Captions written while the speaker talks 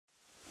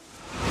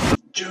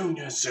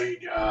Junior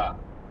Senior.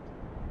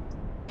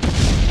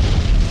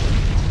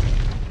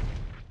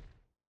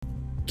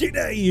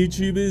 G'day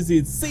YouTubers,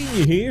 it's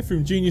Senior here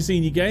from Junior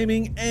Senior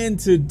Gaming, and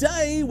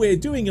today we're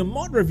doing a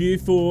mod review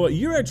for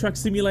Euro Truck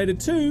Simulator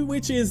 2,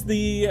 which is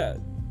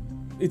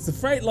it's the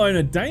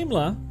Freightliner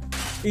Daimler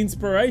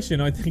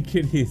Inspiration, I think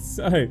it is.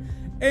 So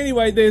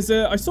anyway,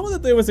 I saw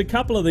that there was a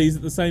couple of these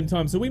at the same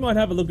time, so we might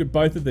have a look at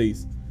both of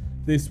these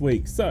this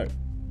week. So,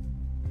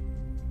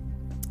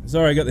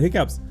 sorry, I got the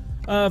hiccups.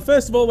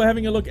 First of all, we're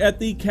having a look at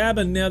the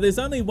cabin. Now, there's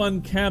only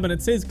one cabin.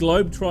 It says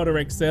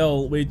Globetrotter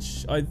XL,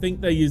 which I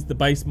think they used the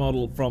base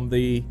model from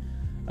the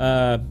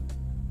Volvo,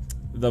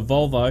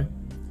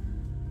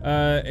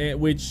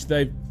 which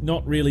they've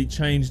not really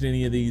changed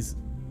any of these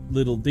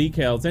little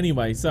decals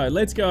anyway. So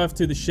let's go off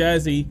to the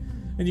chassis,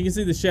 and you can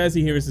see the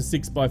chassis here is a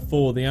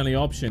 6x4, the only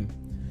option.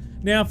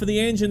 Now, for the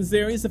engines,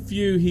 there is a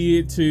few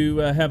here to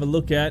have a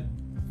look at.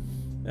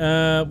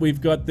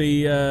 We've got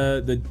the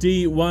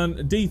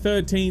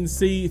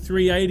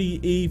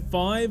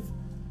D13C380E5,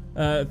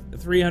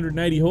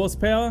 380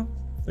 horsepower.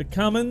 The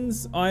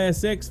Cummins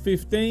ISX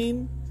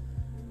 15,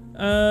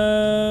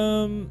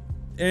 and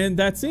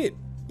that's it.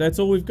 That's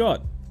all we've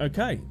got.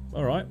 Okay,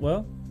 all right.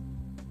 Well,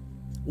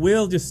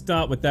 we'll just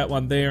start with that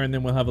one there, and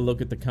then we'll have a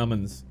look at the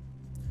Cummins.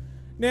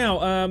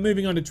 Now,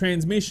 moving on to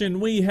transmission,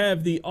 we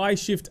have the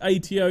iShift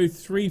ATO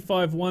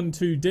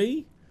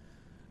 3512D.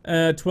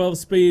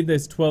 12-speed,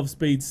 there's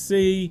 12-speed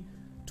C,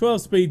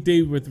 12-speed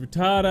D with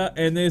retarder,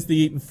 and there's the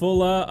Eaton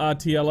Fuller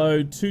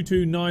RTLO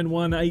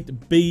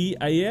 22918B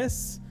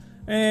AS,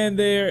 and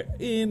there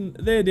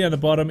down the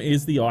bottom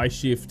is the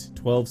iShift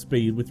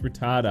 12-speed with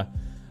retarder.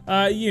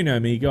 You know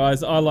me,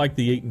 guys, I like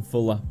the Eaton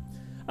Fuller.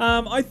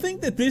 I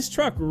think that this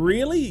truck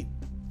really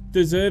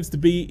deserves to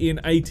be in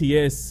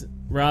ATS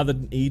rather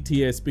than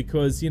ETS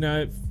because, you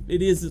know,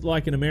 it is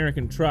like an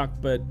American truck,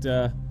 but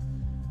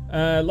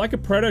like a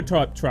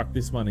prototype truck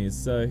this one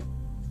is. So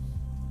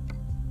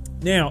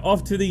now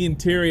off to the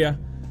interior,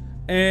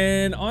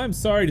 and I'm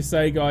sorry to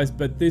say, guys,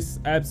 but this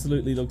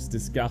absolutely looks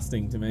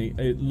disgusting to me.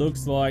 It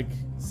looks like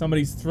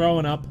somebody's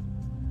thrown up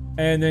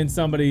and then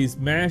somebody's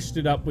mashed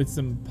it up with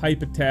some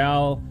paper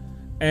towel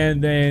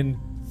and then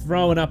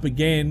thrown up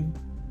again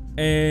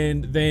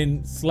and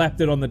then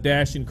slapped it on the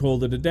dash and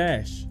called it a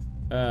dash.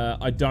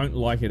 I don't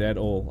like it at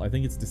all. I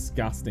think it's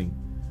disgusting.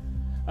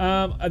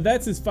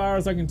 That's as far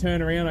as I can turn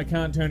around. I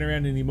can't turn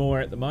around anymore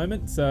at the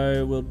moment,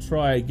 so we'll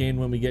try again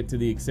when we get to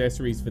the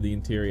accessories for the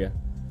interior.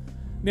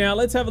 Now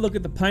let's have a look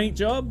at the paint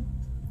job.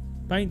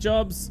 Paint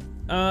jobs.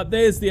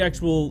 There's the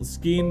actual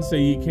skin, so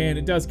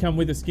it does come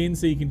with a skin,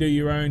 so you can do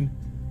your own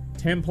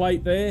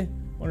template there.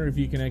 Wonder if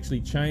you can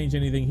actually change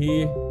anything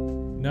here.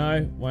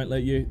 No, won't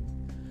let you.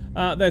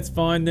 That's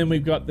fine. Then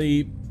we've got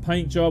the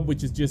paint job,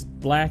 which is just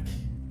black.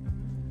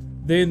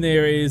 Then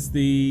there is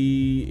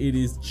it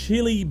is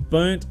chili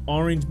burnt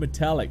orange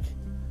metallic.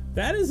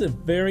 That is a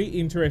very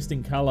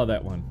interesting color,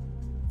 that one.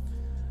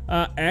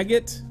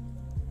 Agate,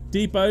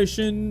 deep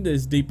ocean,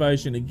 there's deep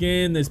ocean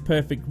again, there's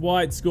perfect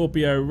white,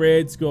 Scorpio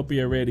red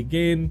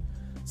again,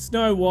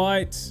 snow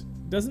white,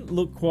 doesn't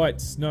look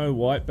quite snow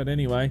white, but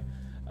anyway.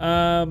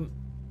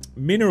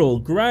 Mineral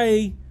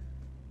gray,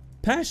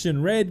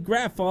 passion red,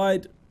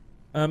 graphite,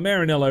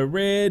 Marinello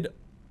red,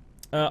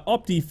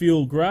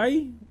 Opti-Fuel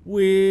grey,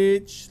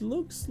 which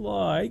looks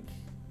like,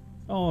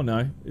 oh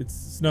no, it's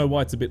Snow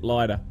White's a bit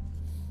lighter.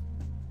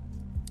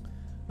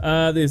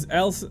 There's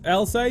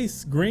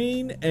Alsace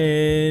green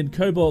and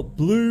cobalt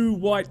blue,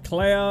 white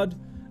cloud,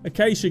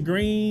 acacia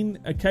green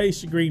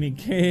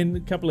again. A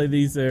couple of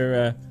these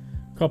are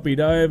copied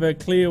over.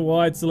 Clear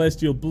white,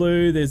 celestial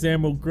blue. There's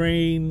emerald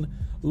green,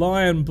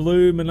 lion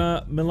blue,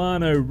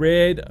 Milano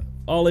red,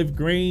 olive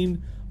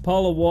green,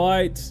 polar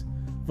white,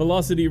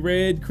 velocity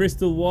red,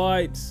 crystal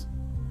white.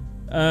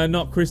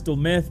 Not crystal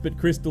meth, but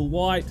crystal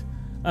white,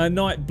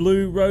 night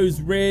blue,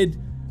 rose red,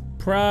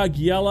 Prague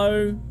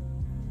yellow,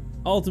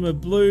 ultimate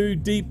blue,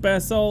 deep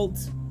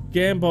basalt,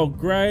 Gambog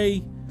grey,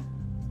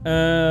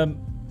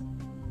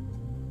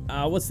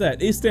 what's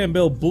that?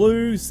 Istanbul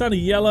blue, sunny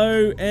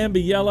yellow, amber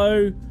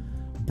yellow,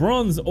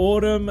 bronze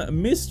autumn,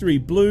 mystery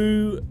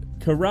blue,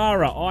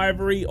 Carrara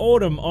ivory,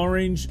 autumn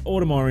orange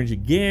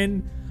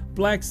again,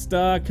 black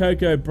star,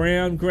 cocoa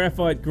brown,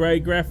 graphite grey,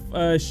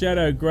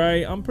 shadow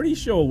grey. I'm pretty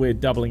sure we're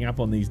doubling up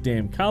on these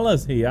damn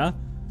colours here,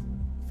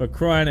 for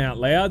crying out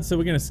loud, so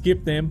we're going to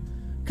skip them.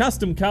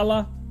 Custom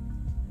colour.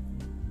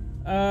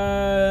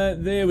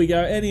 There we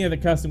go. Any of the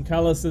custom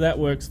colours, so that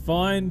works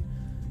fine.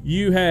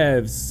 You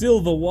have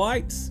silver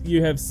white,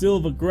 you have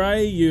silver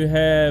grey, you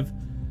have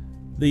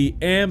the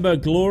amber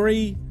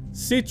glory,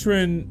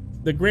 citron,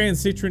 the grand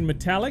citron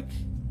metallic,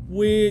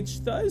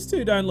 which those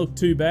two don't look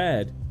too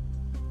bad.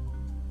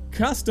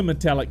 Custom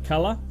metallic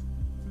color,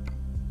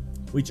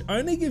 which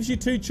only gives you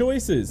two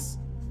choices,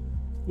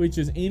 which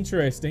is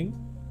interesting.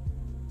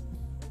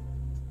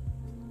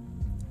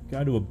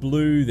 Go to a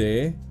blue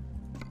there,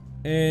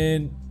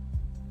 and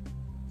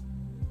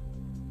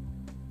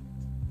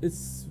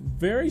it's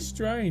very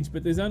strange,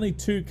 but there's only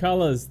two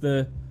colors.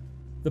 The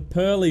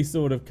pearly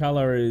sort of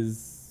color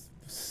is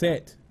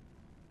set.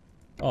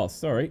 Oh,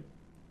 sorry.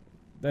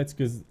 That's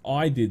because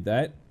I did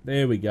that.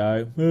 There we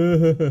go.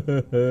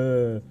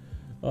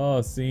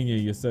 Oh, Senior,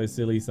 you're so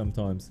silly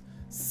sometimes.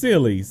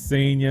 Silly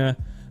Senior.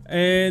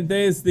 And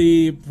there's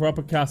the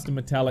proper custom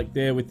metallic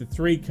there with the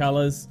 3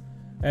 colors.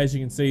 As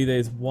you can see,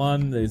 there's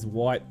one, there's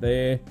white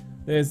there.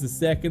 There's the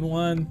second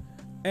one.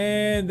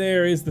 And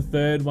there is the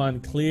third one,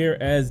 clear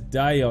as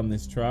day on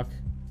this truck.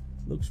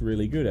 Looks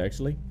really good,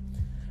 actually.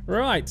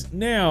 Right,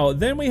 now,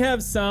 then we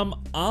have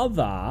some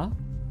other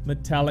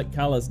metallic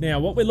colors. Now,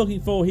 what we're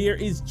looking for here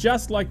is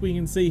just like we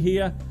can see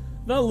here,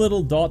 the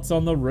little dots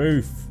on the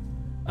roof,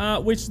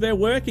 which they're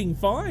working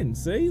fine.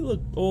 See,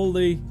 look, all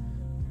the,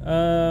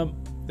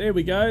 there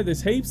we go.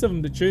 There's heaps of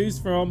them to choose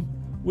from,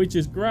 which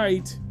is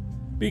great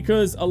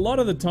because a lot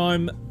of the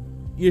time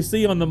you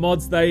see on the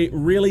mods, they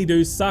really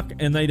do suck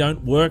and they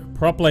don't work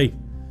properly.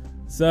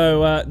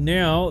 So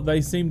now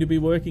they seem to be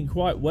working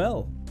quite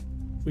well,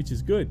 which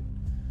is good.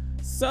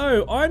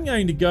 So I'm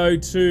going to go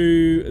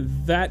to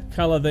that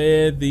color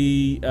there,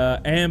 the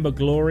Amber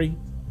Glory.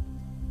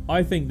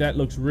 I think that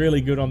looks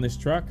really good on this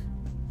truck.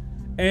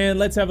 And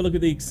let's have a look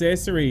at the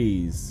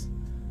accessories.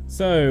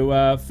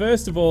 So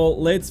first of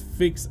all, let's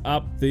fix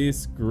up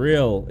this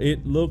grill.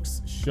 It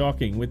looks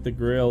shocking with the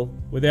grill,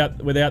 without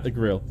the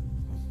grill.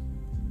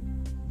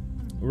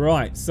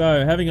 Right,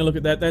 so having a look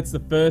at that, that's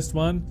the first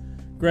one.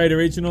 Great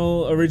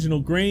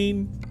original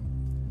green.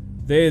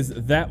 There's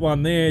that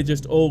one there,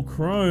 just all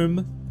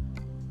chrome.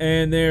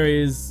 And there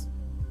is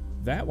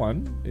that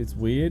one. It's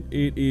weird.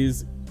 It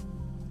is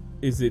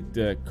it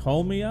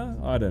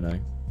Colmia? I don't know.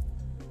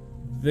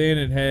 Then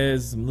it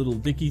has some little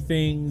dicky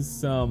things,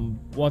 some,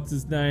 what's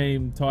his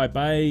name, type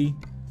A,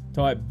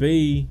 type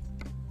B,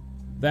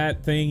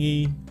 that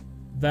thingy,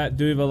 that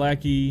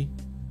Duvalaki.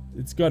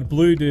 It's got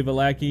blue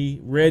Duvalaki,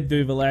 red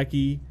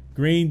Duvalaki,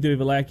 green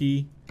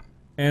Duvalaki,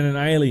 and an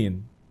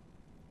alien.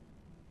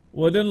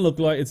 Well, it doesn't look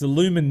like it's a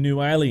Lumen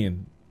New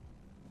Alien.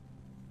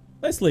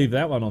 Let's leave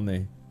that one on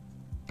there.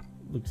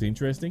 Looks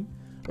interesting.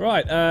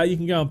 Right, you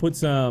can go and put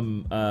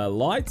some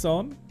lights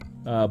on.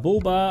 Bull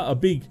bar, a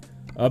big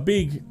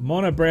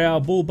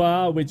monobrow bull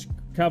bar which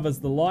covers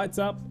the lights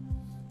up.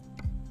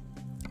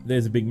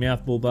 There's a big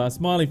mouth bull bar.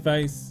 Smiley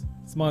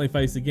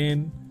face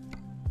again.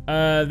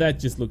 That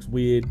just looks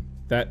weird.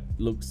 That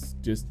looks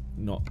just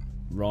not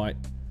right.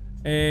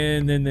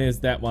 And then there's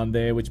that one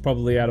there, which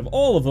probably out of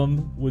all of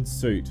them would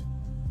suit.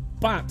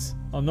 But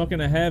I'm not going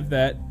to have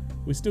that.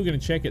 We're still going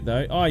to check it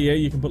though. Oh yeah,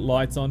 you can put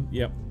lights on.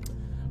 Yep.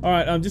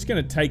 Alright, I'm just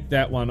going to take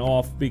that one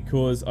off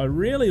because I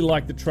really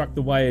like the truck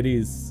the way it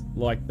is,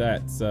 like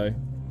that. So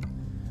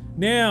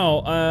now,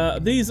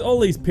 all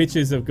these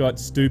pictures have got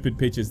stupid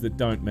pictures that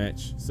don't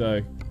match.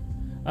 So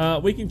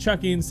we can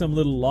chuck in some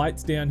little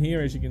lights down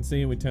here, as you can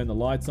see, and we turn the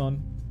lights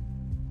on.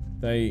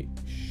 They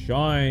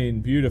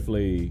shine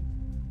beautifully.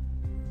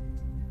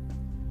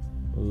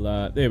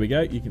 Well, there we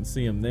go. You can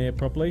see them there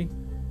properly.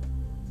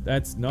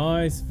 That's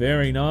nice.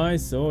 Very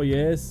nice. Oh,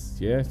 yes.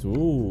 Yes.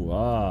 Ooh.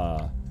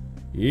 Ah.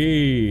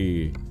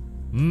 Yeah.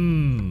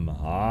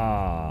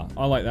 Ah.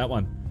 I like that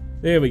one.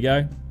 There we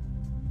go.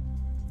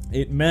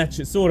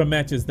 It sort of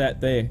matches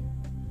that there.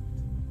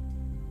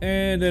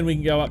 And then we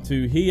can go up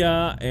to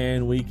here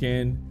and we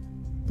can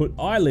put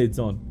eyelids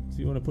on. So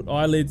you want to put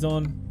eyelids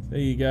on. There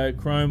you go.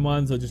 Chrome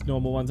ones or just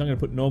normal ones. I'm going to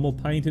put normal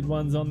painted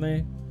ones on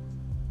there.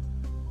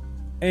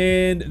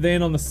 And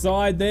then on the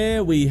side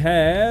there we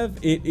have,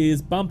 it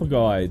is bumper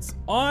guides.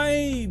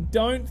 I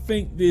don't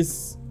think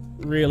this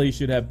really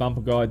should have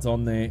bumper guides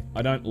on there.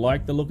 I don't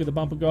like the look of the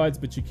bumper guides,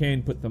 but you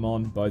can put them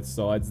on both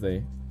sides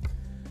there.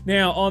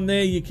 Now on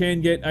there you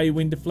can get a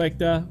wind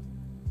deflector,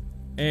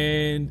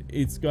 and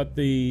it's got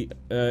the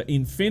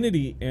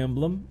infinity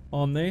emblem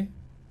on there.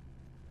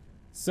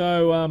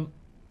 So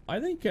I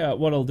think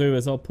what I'll do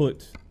is I'll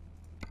put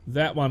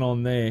that one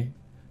on there.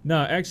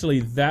 No,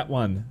 actually that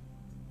one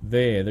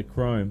there, the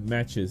chrome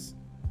matches.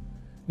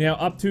 Now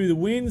up to the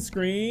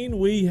windscreen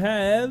we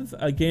have,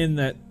 again,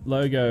 that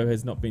logo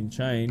has not been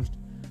changed,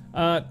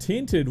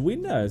 tinted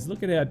windows.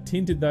 Look at how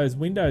tinted those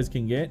windows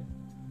can get.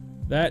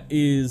 That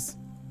is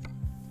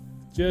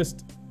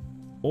just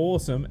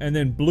awesome. And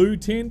then blue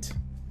tint,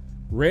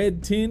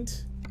 red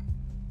tint,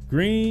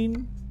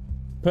 green,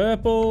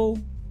 purple.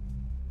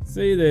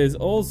 See, there's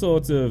all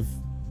sorts of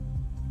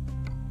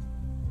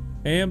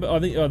amber. I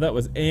think, oh, that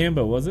was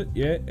amber, was it?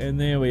 Yeah, and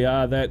there we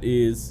are. That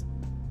is,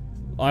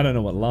 I don't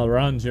know what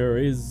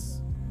laranja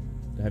is.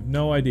 I have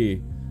no idea.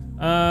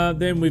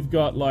 Then we've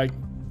got like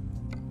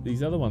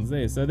these other ones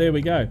there. So there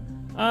we go.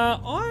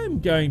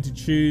 I'm going to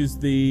choose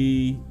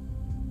the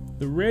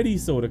reddy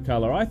sort of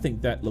color. I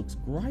think that looks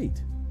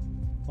great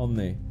on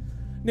there.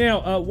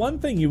 Now, one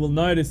thing you will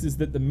notice is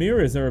that the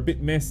mirrors are a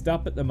bit messed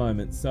up at the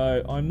moment.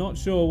 So I'm not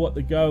sure what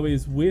the go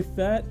is with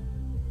that,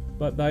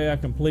 but they are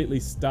completely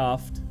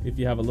stuffed if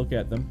you have a look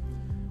at them.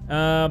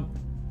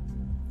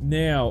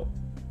 Now,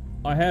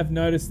 I have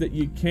noticed that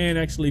you can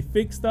actually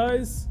fix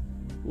those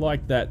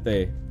like that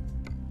there.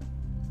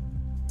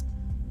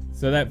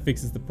 So that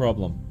fixes the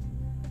problem.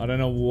 I don't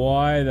know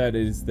why that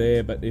is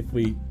there, but if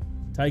we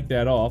take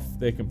that off,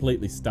 they're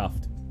completely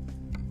stuffed.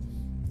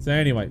 So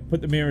anyway,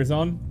 put the mirrors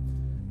on.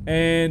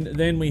 And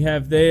then we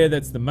have there,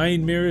 that's the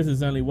main mirrors.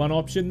 There's only one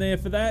option there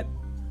for that.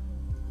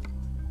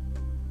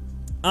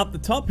 Up the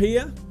top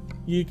here,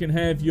 you can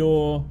have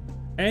your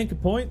anchor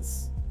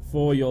points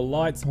for your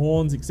lights,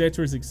 horns,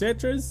 etc,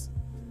 etc.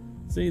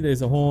 See,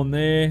 there's a horn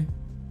there.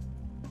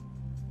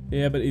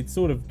 Yeah, but it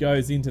sort of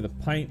goes into the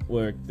paint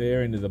work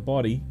there, into the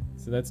body.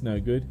 So that's no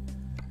good.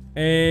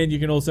 And you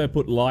can also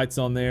put lights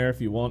on there if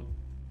you want,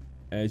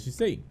 as you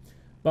see.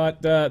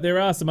 But there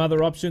are some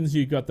other options.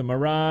 You've got the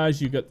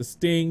Mirage, you've got the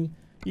Sting,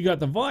 you got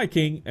the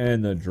Viking,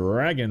 and the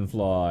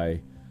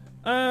Dragonfly.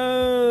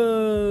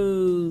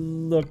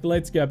 Look,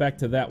 let's go back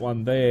to that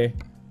one there.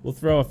 We'll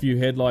throw a few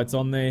headlights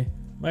on there.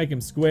 Make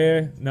them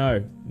square.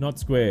 No, not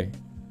square.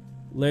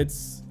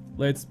 Let's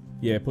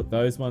yeah, put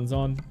those ones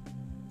on.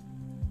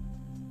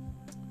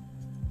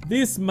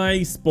 This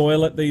may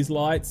spoil it, these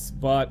lights,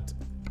 but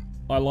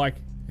I like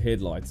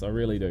headlights. I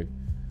really do.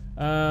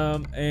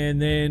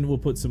 And then we'll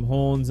put some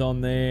horns on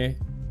there.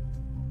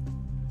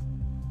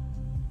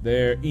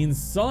 They're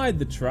inside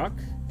the truck,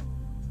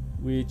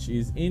 which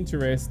is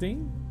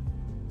interesting.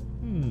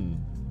 Can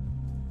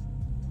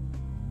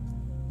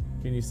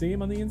you see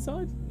him on the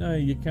inside? No,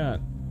 you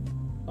can't.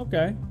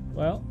 Okay,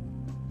 well,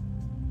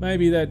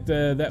 maybe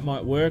that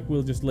might work.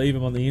 We'll just leave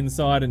him on the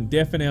inside and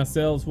deafen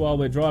ourselves while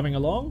we're driving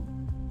along.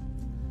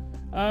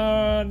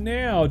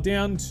 Now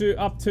down to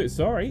up to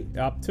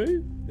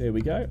there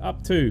we go,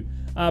 up to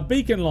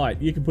beacon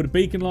light. You can put a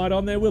beacon light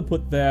on there. We'll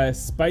put the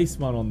space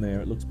one on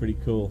there. It looks pretty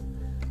cool.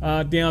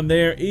 Down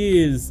there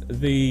is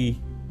the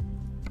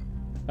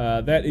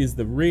that is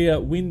the rear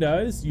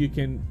windows. You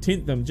can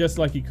tint them just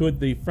like you could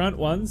the front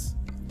ones.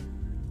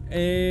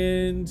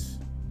 And is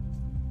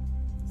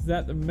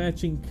that the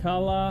matching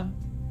color?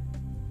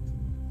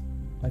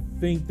 I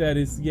think that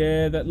is,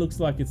 yeah, that looks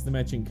like it's the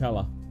matching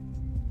color.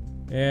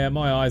 Yeah,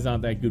 my eyes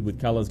aren't that good with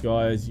colors,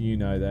 guys. You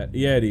know that.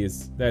 Yeah, it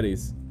is. That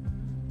is.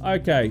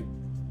 Okay.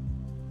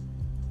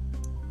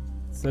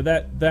 So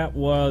that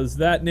was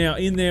that. Now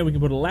in there we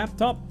can put a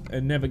laptop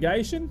and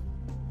navigation.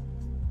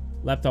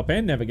 Laptop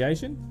and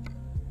navigation.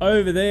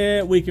 Over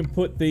there we can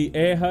put the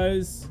air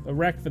hose, a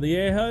rack for the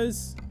air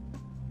hose.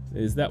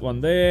 There's that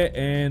one there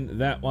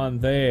and that one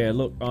there.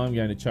 Look, I'm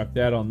going to chuck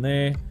that on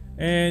there.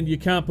 And you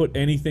can't put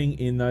anything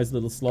in those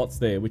little slots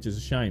there, which is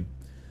a shame.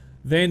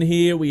 Then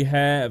here we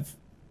have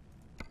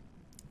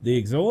the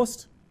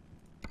exhaust.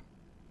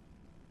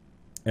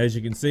 As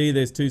you can see,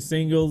 there's two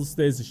singles.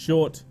 There's a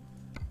short,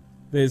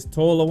 there's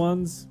taller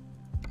ones.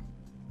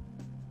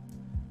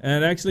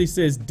 And it actually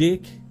says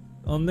Dick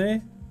on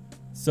there.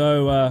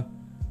 So,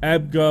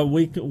 Abga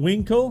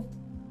Winkle.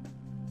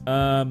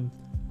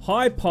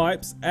 High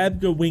pipes,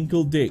 Abga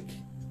Winkle Dick.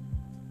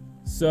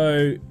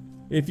 So,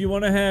 if you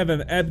want to have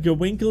an Abga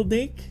Winkle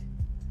Dick,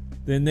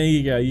 then there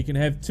you go. You can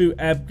have two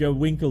Abga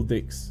Winkle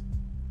Dicks.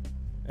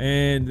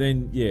 And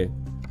then, yeah.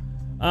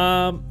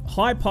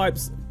 High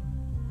pipes,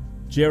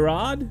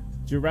 Gerard,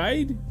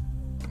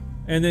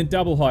 and then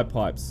double high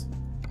pipes.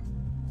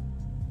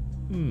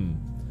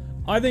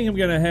 I think I'm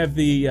going to have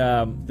the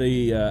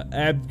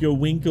Abga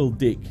Winkle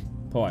Dick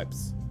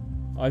pipes.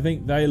 I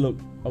think they look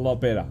a lot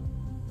better.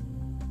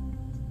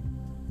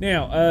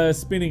 Now,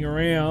 spinning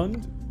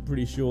around,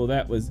 pretty sure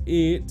that was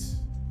it.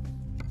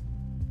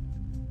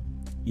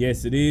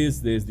 Yes, it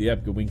is. There's the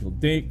Abga Winkle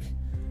Dick.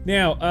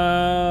 Now,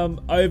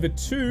 over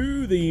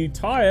to the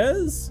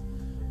tires.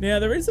 Now,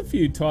 there is a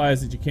few tires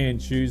that you can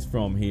choose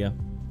from here.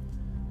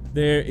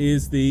 There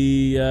is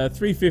the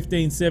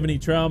 315/70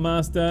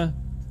 Trailmaster.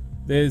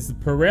 There's the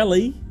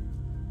Pirelli,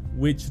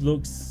 which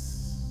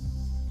looks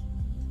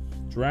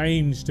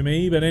strange to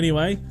me, but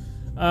anyway.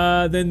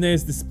 Then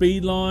there's the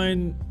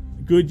Speedline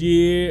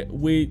Goodyear,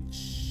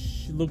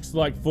 which looks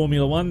like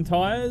Formula 1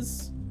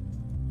 tires.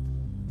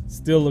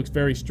 Still looks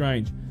very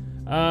strange.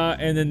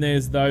 And then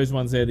there's those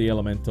ones there, the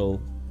Elemental.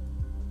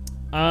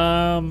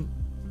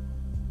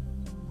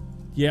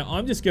 Yeah,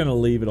 I'm just going to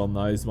leave it on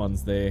those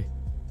ones there.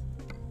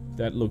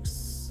 That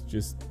looks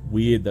just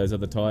weird, those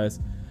other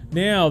tires.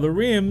 Now, the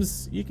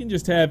rims, you can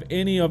just have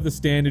any of the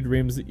standard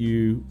rims that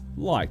you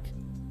like.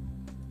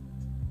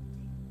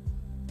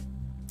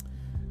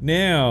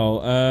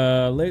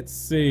 Now, let's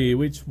see,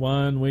 which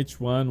one?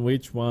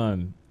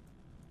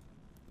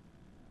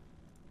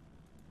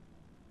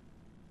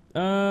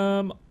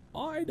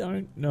 I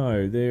don't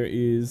know. There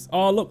is...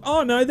 Oh, look.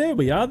 Oh, no, there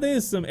we are.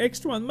 There's some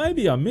extra ones.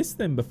 Maybe I missed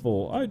them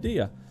before. Oh,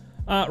 dear.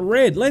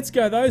 Red. Let's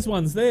go those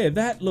ones there.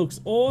 That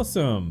looks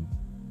awesome.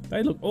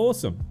 They look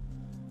awesome.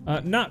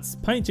 Nuts.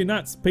 Paint your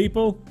nuts,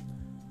 people.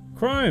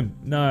 Chrome.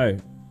 No.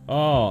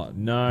 Oh,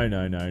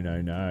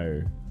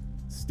 no.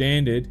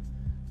 Standard.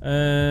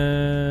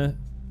 No,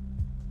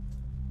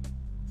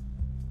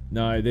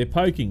 they're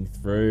poking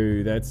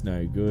through. That's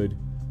no good.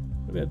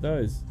 What about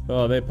those?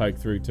 Oh, they're poked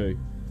through too.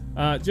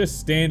 Just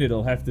standard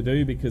will have to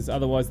do, because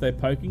otherwise they're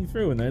poking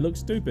through and they look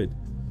stupid.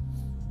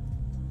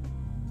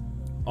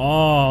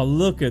 Oh,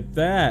 look at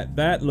that.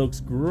 That looks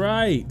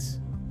great.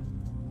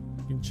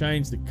 You can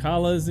change the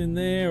colors in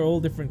there, all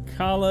different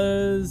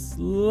colors.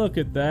 Look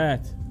at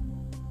that.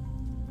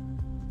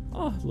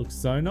 Oh, it looks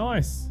so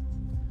nice.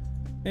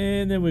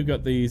 And then we've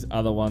got these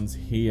other ones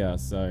here,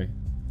 so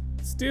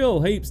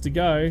still heaps to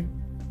go.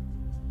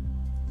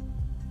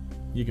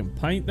 You can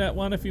paint that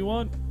one if you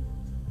want.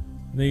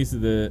 These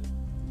are a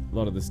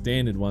lot of the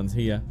standard ones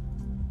here.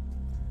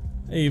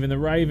 Even the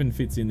Raven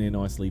fits in there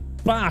nicely.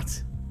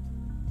 But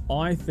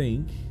I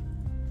think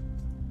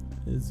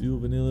Azul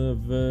Vanilla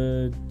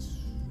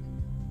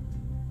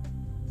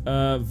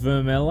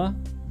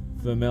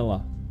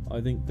Vermella.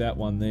 I think that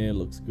one there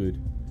looks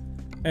good.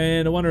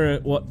 And I wonder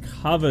what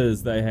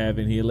covers they have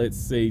in here. Let's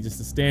see, just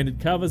the standard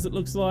covers it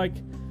looks like.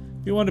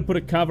 If you want to put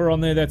a cover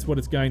on there, that's what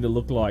it's going to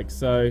look like.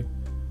 So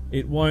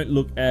it won't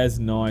look as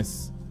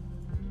nice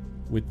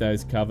with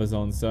those covers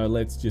on. So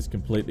let's just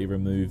completely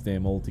remove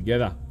them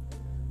altogether.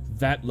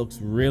 That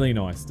looks really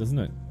nice, doesn't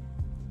it?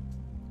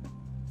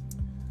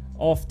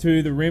 Off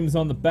to the rims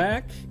on the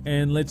back,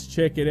 and let's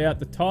check it out.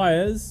 The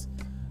tires.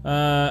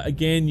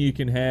 Again, you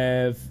can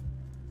have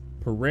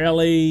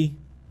Pirelli,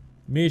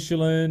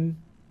 Michelin.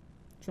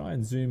 Try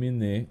and zoom in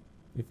there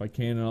if I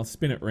can, and I'll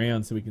spin it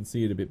around so we can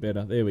see it a bit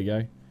better. There we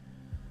go.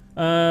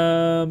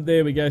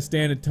 There we go.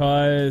 Standard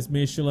tires,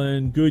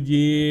 Michelin,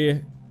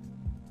 Goodyear,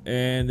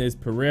 and there's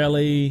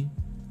Pirelli,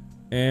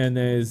 and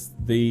there's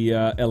the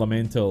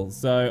Elemental.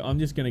 So I'm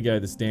just going to go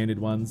the standard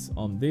ones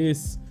on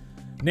this.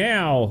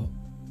 Now,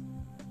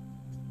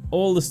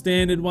 all the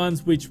standard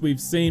ones which we've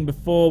seen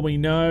before, we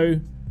know.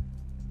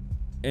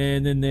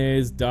 And then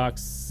there's dark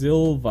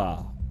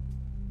silver.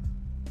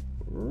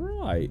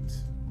 Right.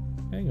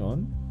 Hang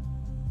on.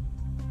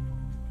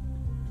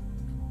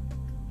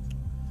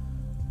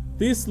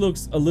 This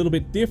looks a little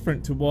bit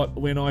different to what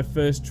when I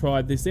first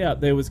tried this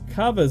out. There was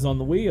covers on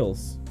the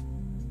wheels.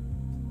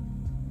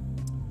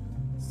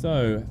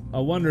 So, I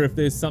wonder if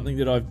there's something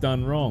that I've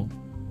done wrong.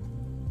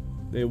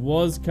 There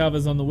was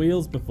covers on the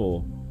wheels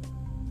before.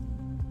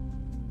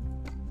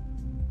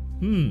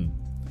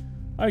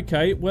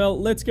 Okay, well,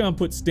 let's go and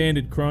put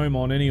standard chrome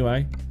on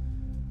anyway.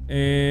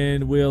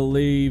 And we'll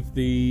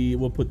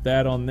put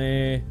that on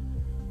there.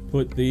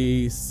 Put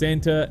the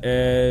center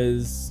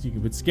as, you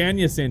can put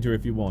Scania center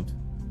if you want.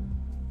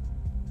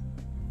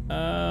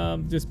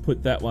 Just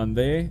put that one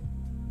there.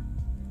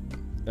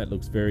 That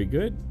looks very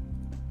good.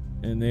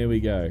 And there we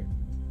go.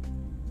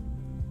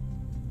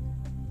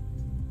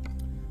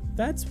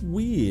 That's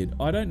weird.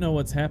 I don't know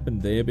what's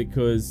happened there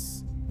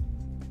because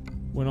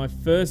when I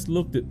first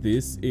looked at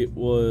this, it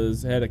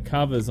had a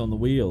covers on the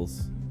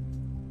wheels.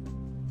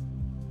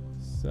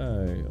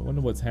 So, I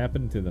wonder what's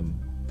happened to them.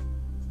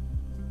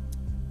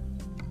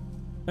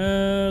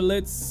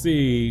 Let's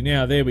see.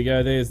 Now, there we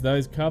go. There's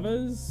those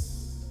covers.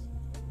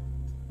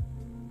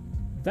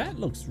 That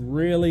looks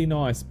really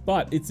nice,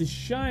 but it's a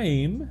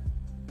shame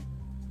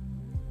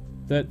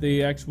that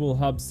the actual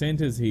hub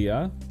centers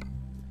here,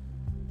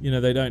 you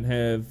know, they don't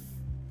have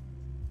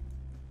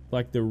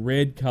like the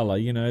red color,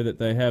 you know, that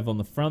they have on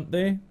the front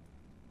there.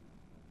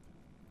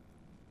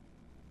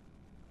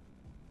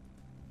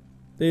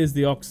 There's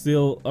the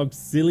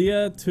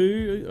Auxilia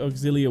 2,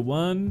 Auxilia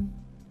 1.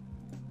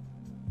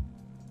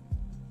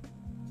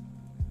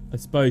 I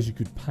suppose you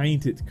could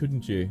paint it,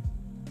 couldn't you?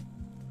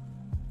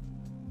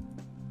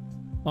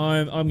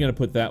 I'm going to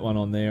put that one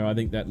on there. I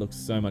think that looks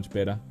so much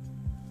better.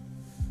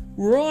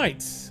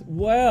 Right.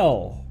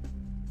 Well,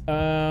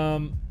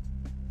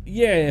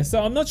 yeah,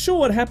 so I'm not sure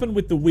what happened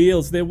with the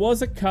wheels. There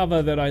was a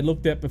cover that I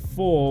looked at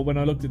before, when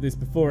I looked at this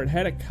before. It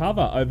had a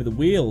cover over the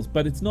wheels,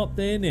 but it's not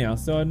there now,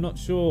 so I'm not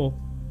sure.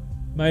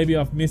 Maybe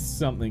I've missed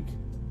something.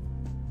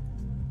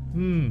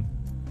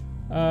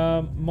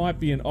 Might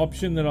be an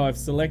option that I've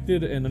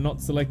selected and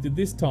not selected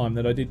this time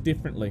that I did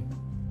differently.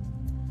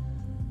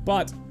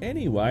 But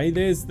anyway,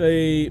 there's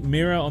the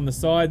mirror on the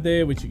side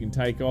there, which you can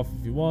take off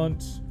if you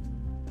want.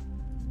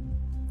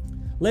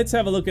 Let's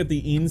have a look at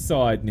the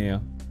inside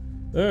now.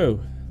 Oh,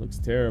 looks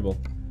terrible.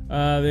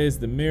 There's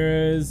the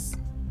mirrors.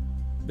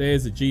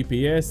 There's a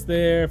GPS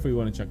there if we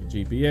want to chuck a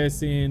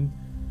GPS in.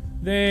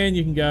 Then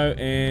you can go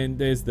and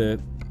there's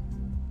the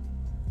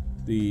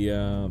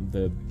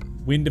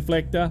wind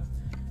deflector.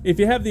 If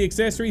you have the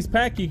accessories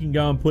pack, you can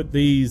go and put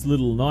these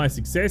little nice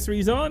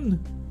accessories on.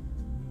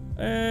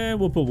 And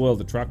we'll put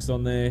World of Trucks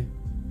on there.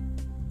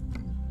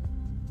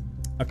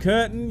 A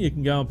curtain, you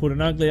can go and put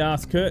an ugly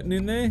ass curtain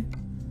in there.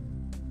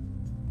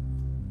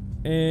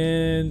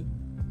 And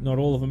not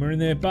all of them are in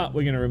there, but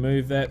we're going to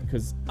remove that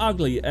because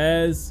ugly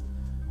as.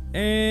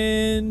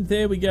 And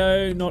there we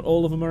go, not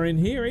all of them are in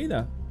here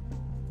either.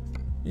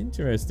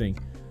 Interesting.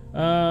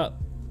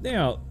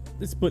 Now,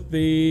 let's put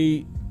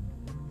the...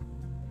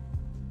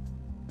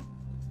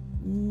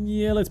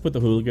 Yeah, let's put the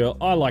Hula Girl.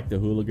 I like the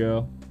Hula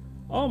Girl.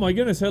 Oh my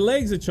goodness, her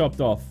legs are chopped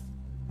off.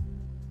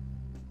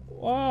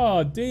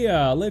 Oh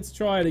dear, let's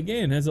try it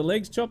again. Has her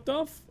legs chopped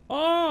off?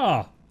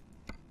 Ah!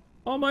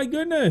 Oh my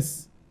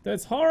goodness,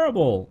 that's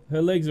horrible.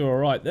 Her legs are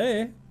alright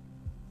there.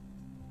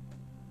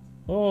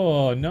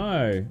 Oh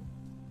no.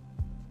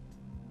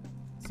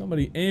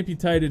 Somebody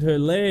amputated her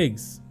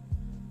legs.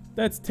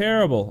 That's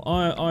terrible.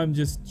 I'm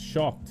just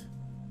shocked.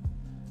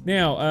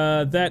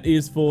 Now, that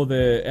is for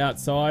the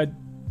outside.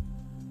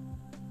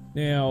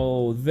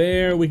 Now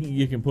there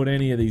you can put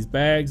any of these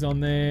bags on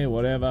there,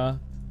 whatever.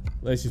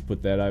 Let's just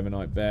put that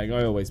overnight bag.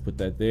 I always put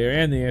that there.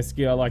 And the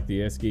esky, I like the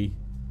esky.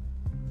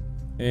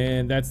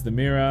 And that's the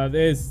mirror.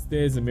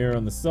 There's a mirror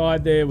on the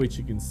side there, which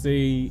you can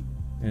see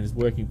and is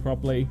working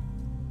properly.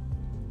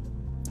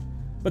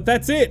 But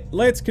that's it.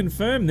 Let's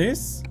confirm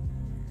this.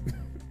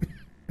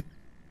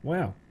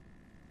 Wow.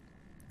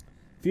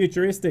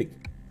 Futuristic.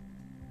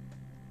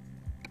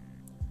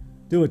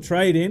 Do a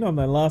trade-in on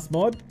the last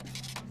mod.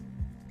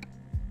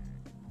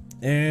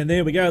 And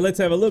there we go. Let's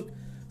have a look.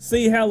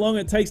 See how long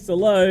it takes to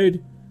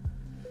load.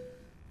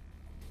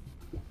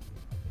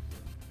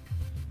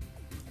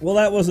 Well,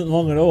 that wasn't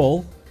long at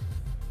all.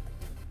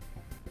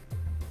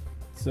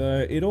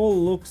 So it all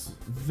looks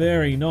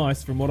very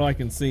nice from what I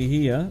can see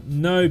here.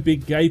 No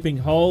big gaping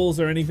holes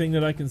or anything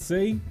that I can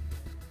see.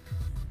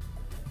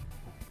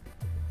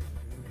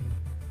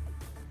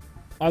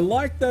 I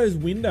like those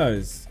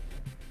windows.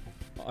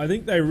 I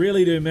think they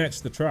really do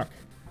match the truck.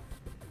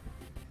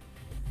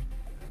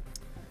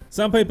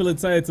 Some people would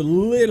say it's a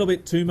little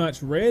bit too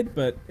much red,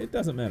 but it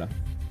doesn't matter.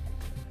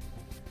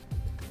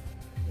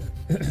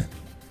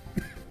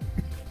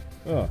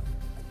 Oh.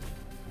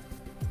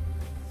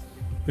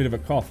 Bit of a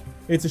cough.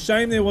 It's a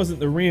shame there wasn't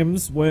the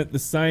rims weren't the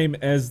same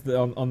as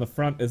on the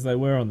front as they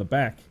were on the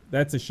back.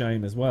 That's a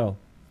shame as well.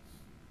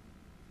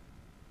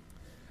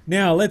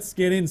 Now let's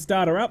get in,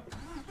 start her up.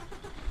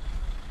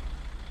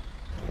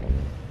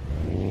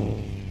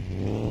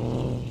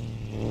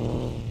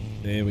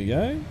 There we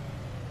go.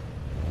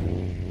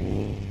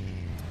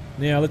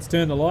 Now let's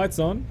turn the lights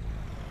on.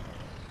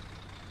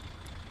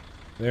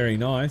 Very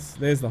nice.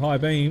 There's the high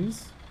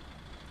beams.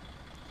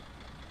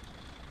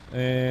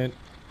 And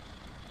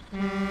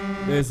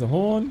there's the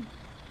horn.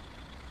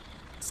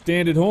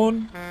 Standard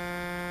horn.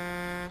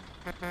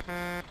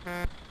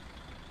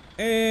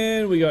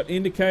 And we got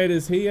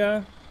indicators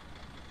here.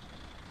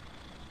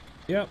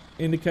 Yep,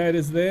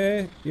 indicators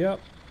there. Yep.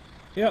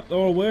 Yep, they're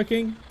all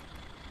working.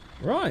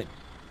 Right.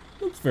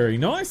 Looks very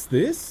nice,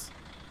 this.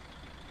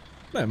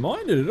 Don't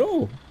mind it at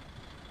all.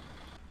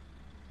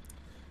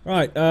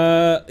 Right,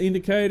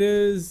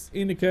 indicators,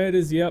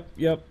 yep.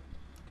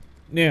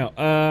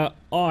 Now,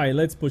 I,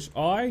 let's push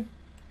I.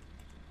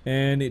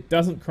 And it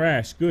doesn't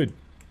crash, good.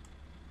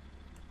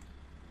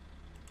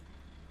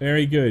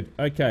 Very good,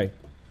 okay.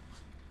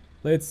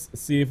 Let's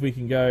see if we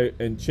can go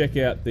and check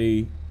out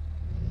the...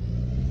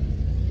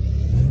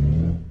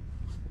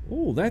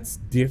 Oh, that's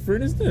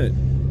different, isn't it?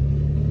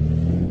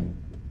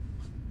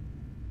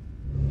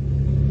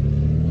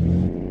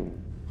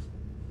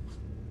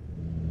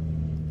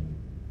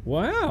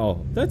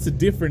 Wow, that's a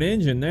different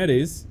engine, that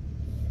is.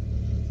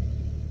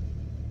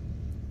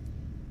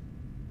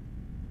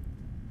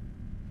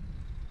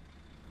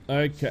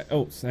 Okay,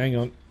 oh, hang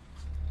on.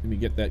 Let me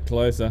get that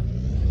closer.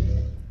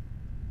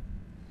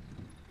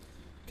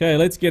 Okay,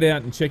 let's get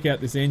out and check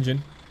out this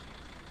engine.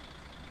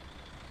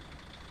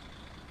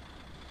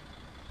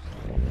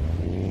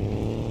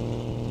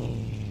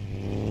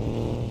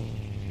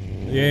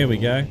 There we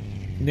go.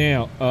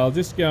 Now, I'll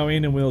just go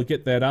in and we'll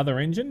get that other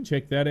engine,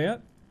 check that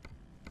out.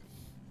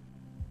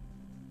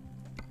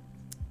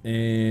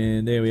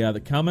 And there we are, the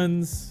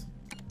Cummins.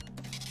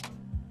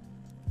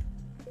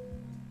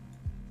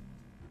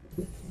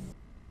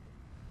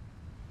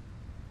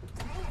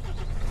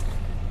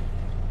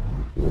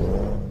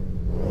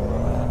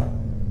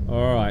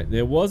 Alright,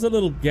 there was a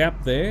little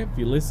gap there, if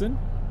you listen.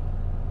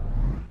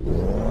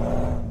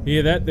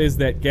 Hear that? There's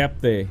that gap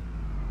there.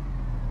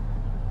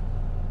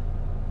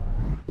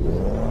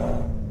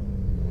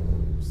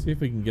 See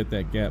if we can get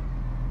that gap.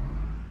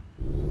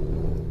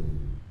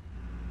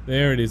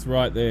 There it is,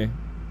 right there.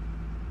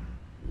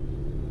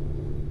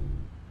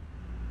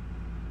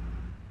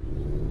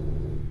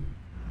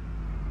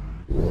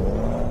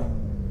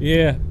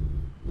 Yeah.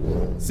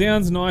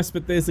 Sounds nice,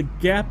 but there's a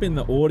gap in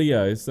the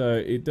audio, so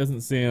it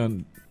doesn't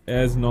sound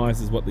as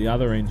nice as what the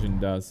other engine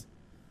does.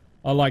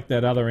 I like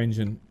that other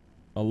engine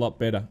a lot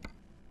better.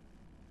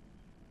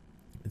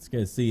 Let's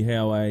go see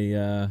how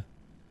a...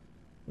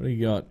 what do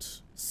you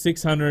got?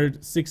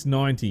 600,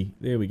 690.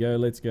 There we go.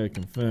 Let's go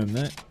confirm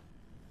that.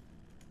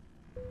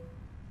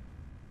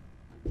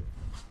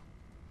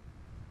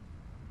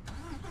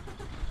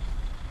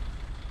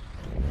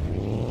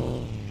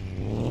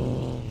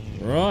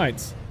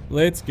 Right.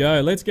 Let's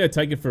go. Let's go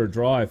take it for a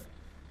drive.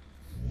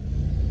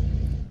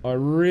 I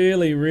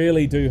really,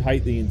 really do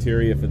hate the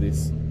interior for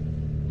this.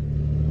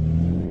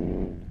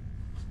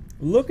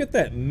 Look at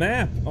that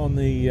map on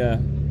the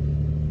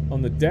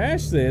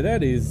dash there.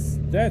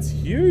 That's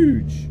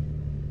huge.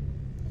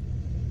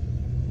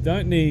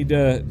 Don't need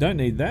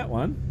that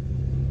one.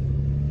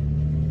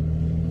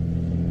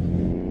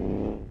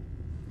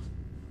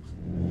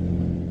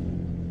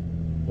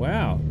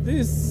 Wow,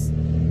 this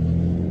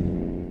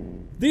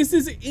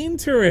is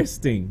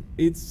interesting.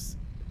 It's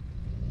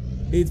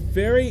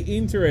very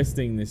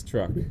interesting, this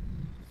truck.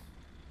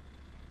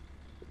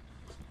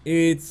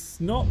 It's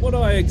not what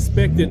I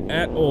expected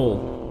at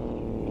all.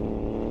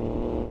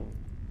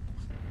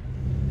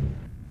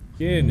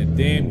 Get in the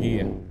damn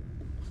gear.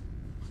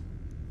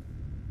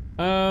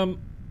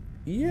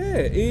 Yeah,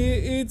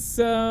 it's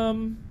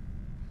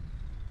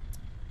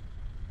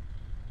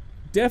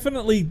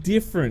definitely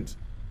different.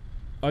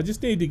 I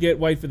just need to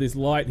wait for this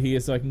light here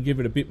so I can give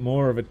it a bit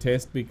more of a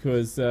test,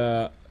 because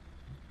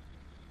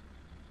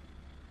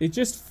it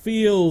just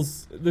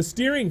feels, the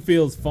steering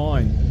feels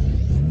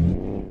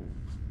fine.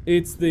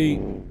 It's the,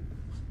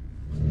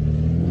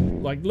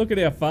 like, look at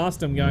how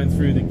fast I'm going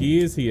through the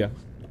gears here.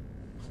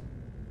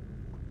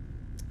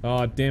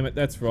 Oh, damn it,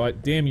 that's right.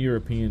 Damn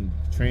European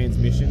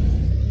transmission.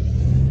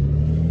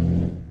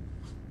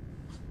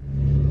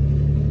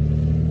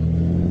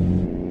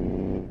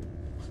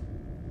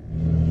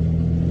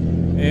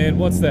 And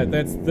what's that?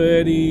 That's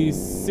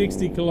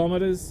 60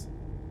 kilometers.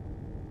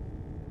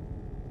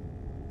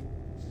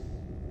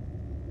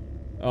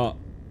 Oh,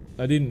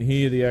 I didn't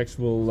hear the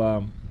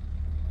actual,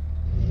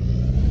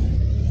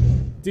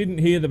 didn't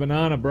hear the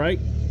banana brake.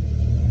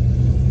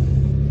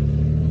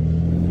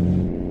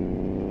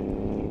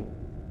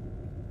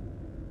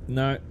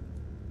 No.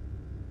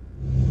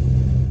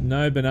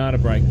 No banana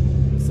brake.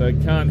 So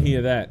can't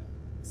hear that.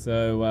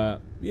 So,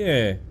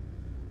 yeah.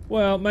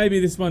 Well, maybe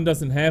this one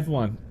doesn't have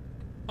one.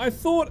 I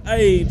thought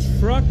a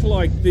truck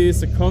like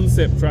this, a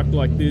concept truck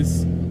like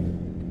this,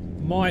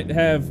 might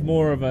have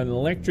more of an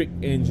electric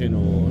engine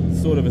or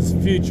sort of a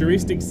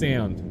futuristic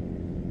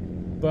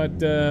sound.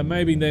 But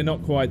maybe they're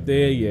not quite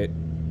there yet.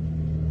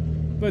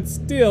 But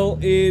still,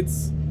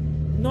 it's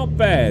not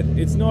bad.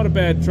 It's not a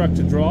bad truck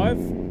to drive.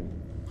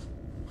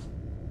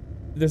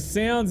 The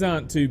sounds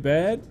aren't too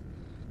bad.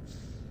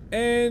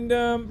 And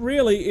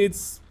really,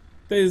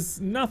 there's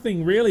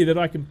nothing really that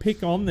I can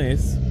pick on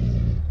this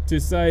to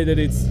say that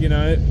it's, you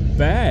know,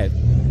 bad.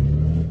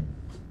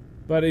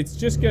 But it's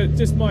just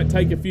might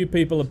take a few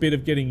people a bit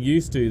of getting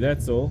used to,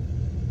 that's all.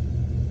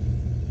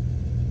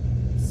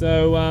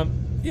 So,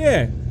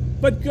 yeah.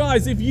 But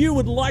guys, if you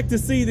would like to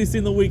see this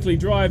in the weekly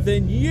drive,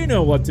 then you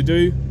know what to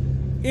do.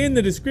 In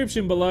the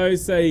description below,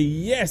 say,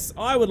 yes,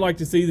 I would like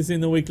to see this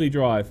in the weekly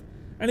drive.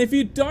 And if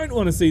you don't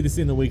want to see this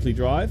in the weekly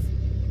drive,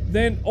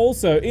 then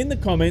also in the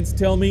comments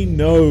tell me,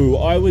 no,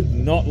 I would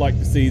not like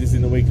to see this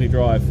in the weekly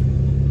drive.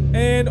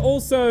 And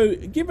also,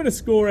 give it a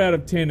score out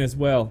of 10 as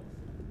well.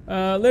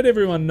 Let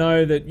everyone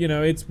know that, you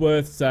know, it's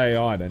worth, say,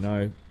 I don't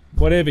know,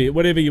 whatever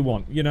you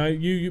want. You know,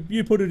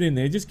 you put it in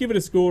there. Just give it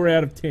a score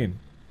out of 10.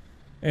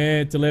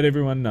 And to let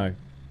everyone know.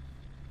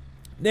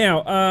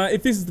 Now,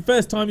 if this is the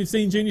first time you've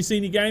seen Junior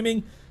Senior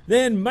Gaming,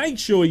 then make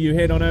sure you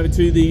head on over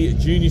to the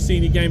Junior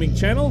Senior Gaming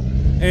channel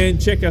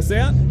and check us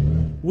out.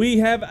 We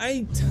have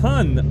a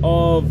ton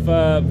of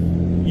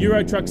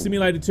Euro Truck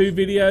Simulator 2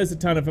 videos, a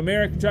ton of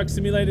American Truck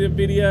Simulator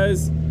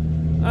videos,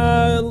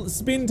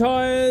 spin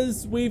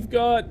tires, we've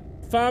got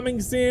farming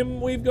sim,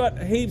 we've got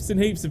heaps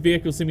and heaps of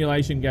vehicle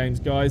simulation games,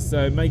 guys,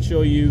 so make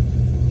sure you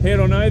head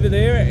on over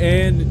there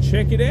and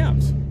check it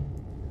out.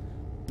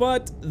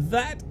 But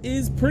that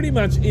is pretty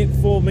much it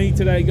for me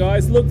today,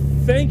 guys. Look,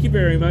 thank you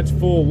very much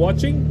for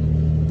watching.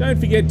 Don't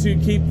forget to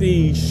keep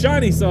the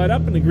shiny side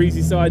up and the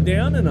greasy side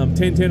down, and I'm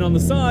 1010 on the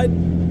side.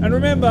 And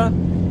remember,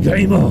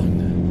 game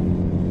on!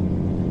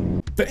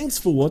 Thanks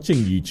for watching,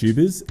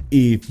 YouTubers.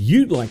 If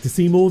you'd like to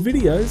see more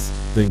videos,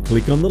 then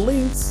click on the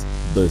links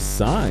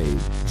beside.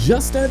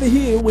 Just over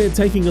here, we're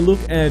taking a look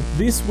at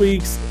this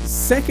week's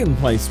second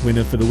place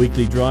winner for the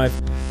weekly drive,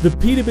 the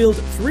Peterbilt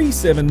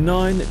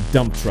 379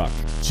 dump truck.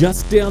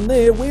 Just down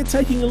there, we're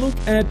taking a look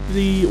at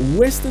the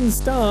Western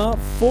Star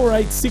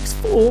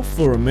 4864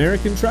 for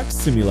American Truck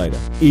Simulator.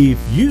 If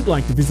you'd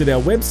like to visit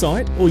our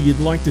website or you'd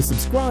like to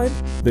subscribe,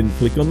 then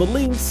click on the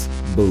links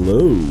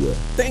below.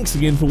 Thanks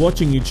again for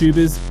watching,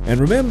 YouTubers, and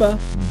remember,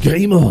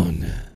 game on!